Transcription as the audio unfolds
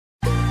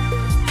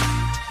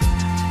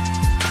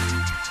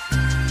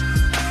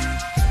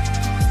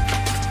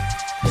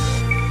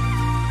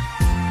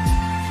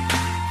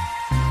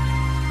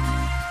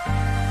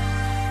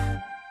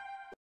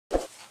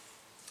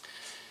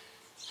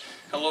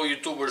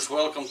YouTubers,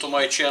 welcome to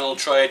my channel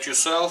Try It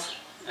Yourself,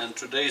 and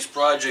today's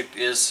project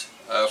is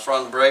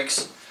front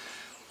brakes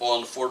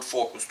on Ford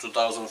Focus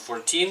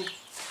 2014.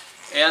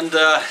 And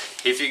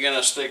if you're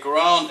gonna stick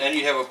around and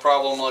you have a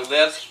problem like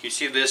that, you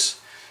see this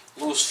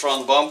loose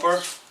front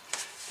bumper,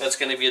 that's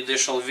gonna be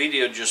additional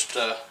video, just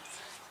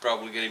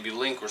probably gonna be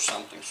link or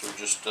something, so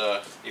just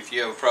if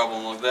you have a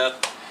problem like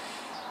that,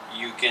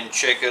 you can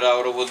check it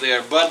out over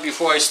there. But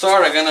before I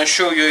start, I'm gonna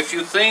show you a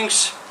few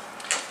things.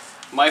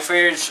 My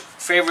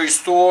favorite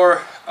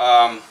store,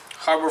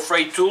 Harbor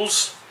Freight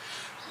Tools,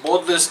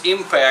 bought this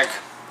impact,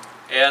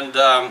 and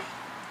the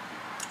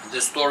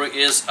story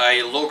is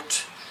I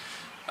looked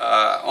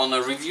on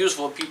the reviews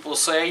what people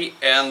say,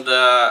 and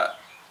a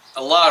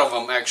lot of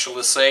them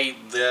actually say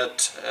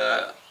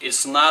that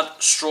it's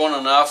not strong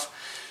enough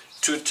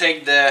to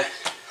take the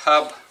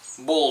hub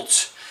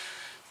bolts,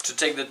 to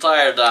take the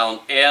tire down,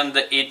 and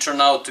it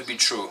turned out to be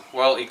true.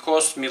 Well, it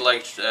cost me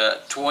like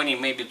 $20,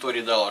 maybe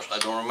 $30. I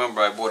don't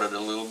remember, I bought it a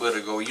little bit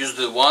ago. Used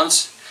it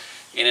once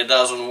and it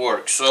doesn't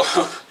work. So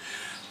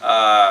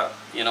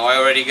you know, I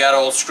already got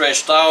all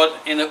stretched out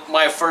in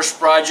my first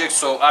project,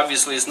 so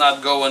obviously it's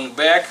not going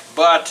back.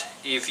 But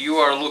if you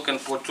are looking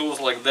for tools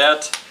like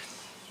that,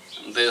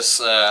 this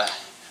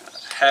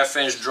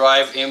half-inch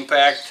drive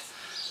impact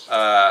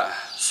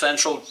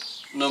central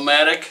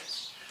pneumatic,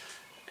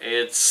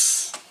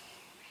 it's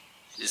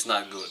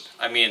not good.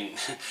 I mean,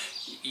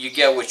 you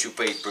get what you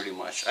pay pretty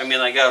much. I mean,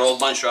 I got a whole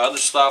bunch of other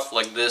stuff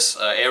like this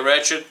air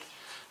ratchet,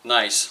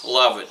 nice,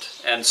 love it,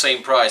 and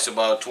same price,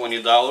 about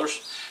 $20.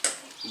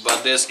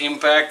 But this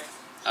impact,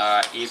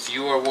 if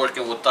you are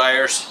working with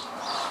tires,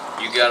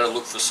 you gotta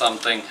look for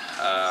something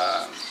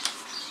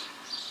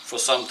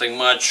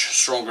much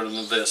stronger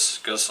than this,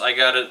 because I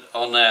got it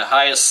on the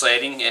highest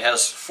setting. It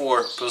has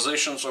 4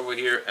 positions over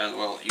here, and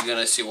well, you're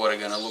gonna see what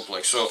it's gonna look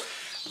like. So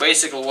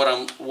basically what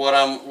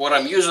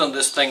I'm using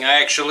this thing,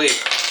 I actually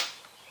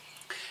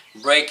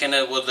breaking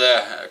it with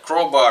a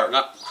crowbar,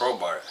 not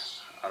crowbar,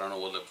 I don't know,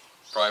 with a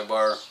pry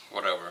bar,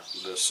 whatever,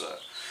 this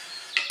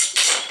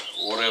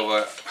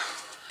whatever,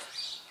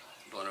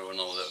 don't even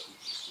know that.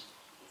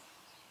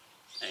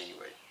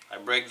 Anyway, I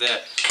break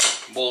the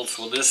bolts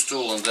with this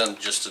tool, and then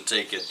just to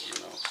take it,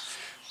 you know,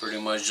 pretty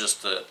much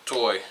just a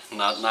toy,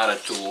 not a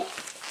tool,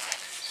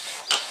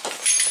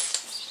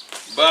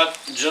 but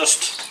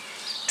just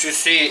to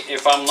see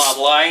if I'm not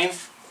lying.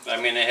 I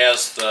mean, it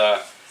has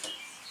the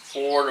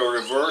forward or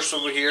reverse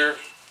over here,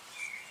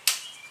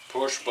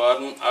 push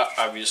button.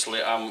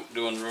 Obviously I'm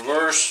doing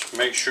reverse,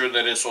 make sure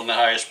that it's on the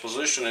highest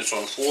position. It's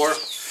on 4.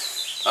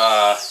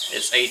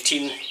 It's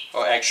 18,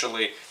 or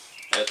actually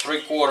a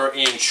 3/4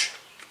 inch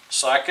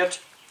socket.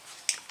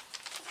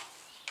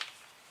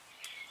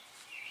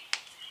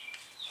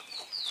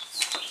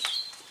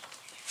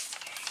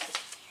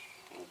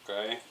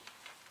 Okay.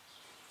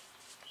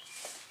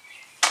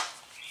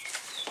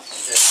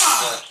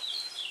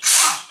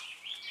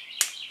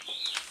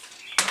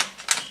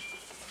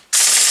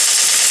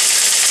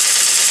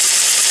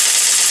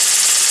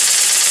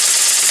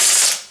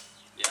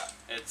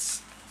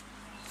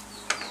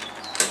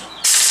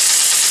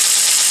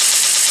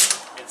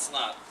 It's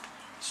not.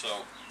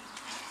 So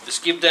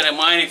just keep that in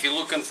mind if you're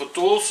looking for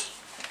tools.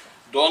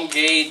 Don't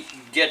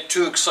get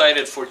too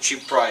excited for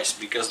cheap price,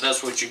 because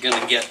that's what you're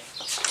gonna get.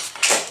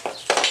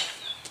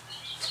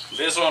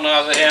 This, on the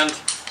other hand,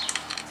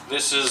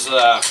 this is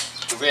a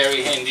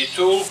very handy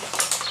tool,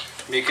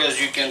 because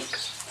you can,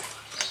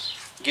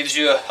 gives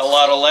you a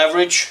lot of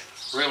leverage,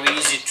 really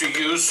easy to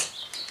use,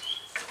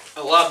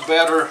 a lot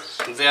better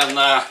than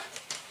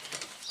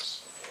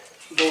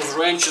those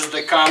wrenches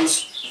that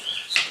comes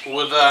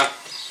with the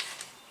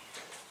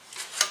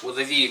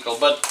vehicle.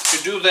 But to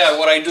do that,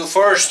 what I do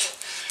first,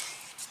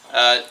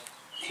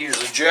 here's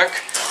a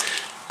jack.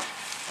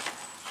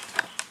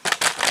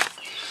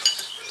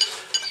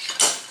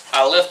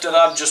 I lift it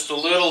up just a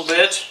little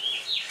bit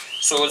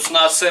so it's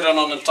not sitting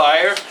on the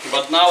tire,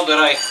 but now that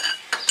I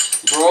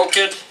broke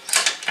it,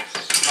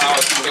 now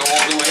I can go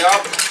all the way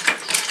up.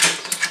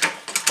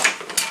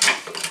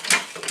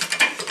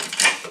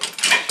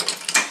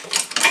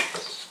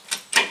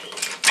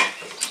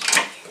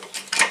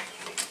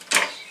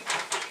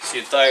 See,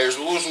 the tire's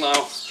loose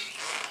now.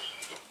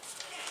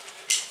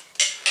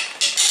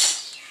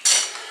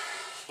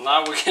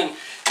 Now we can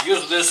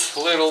use this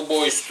little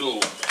boy's tool.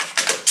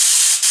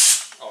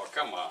 Oh,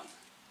 come on.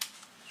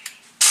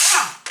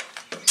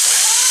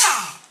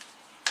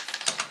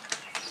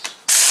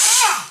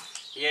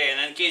 Yeah, and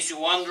in case you're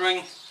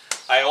wondering,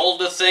 I oiled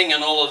the thing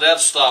and all of that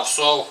stuff,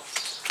 so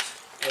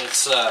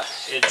it's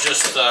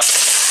just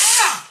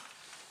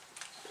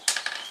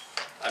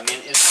I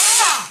mean,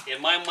 it's, in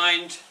my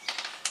mind,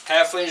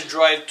 half-inch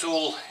drive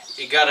tool,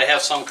 you gotta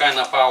have some kind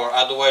of power.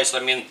 Otherwise, I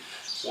mean,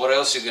 what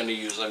else you gonna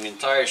use? I mean,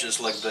 tires is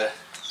like the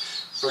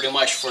pretty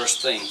much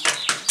first thing.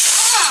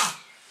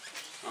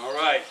 All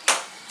right,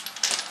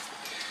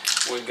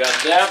 we got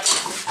that.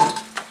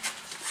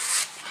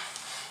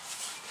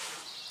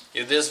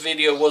 If this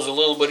video was a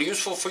little bit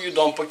useful for you,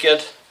 don't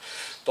forget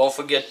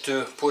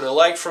to put a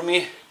like for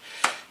me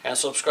and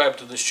subscribe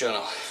to this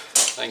channel.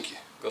 Thank you.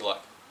 Good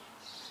luck.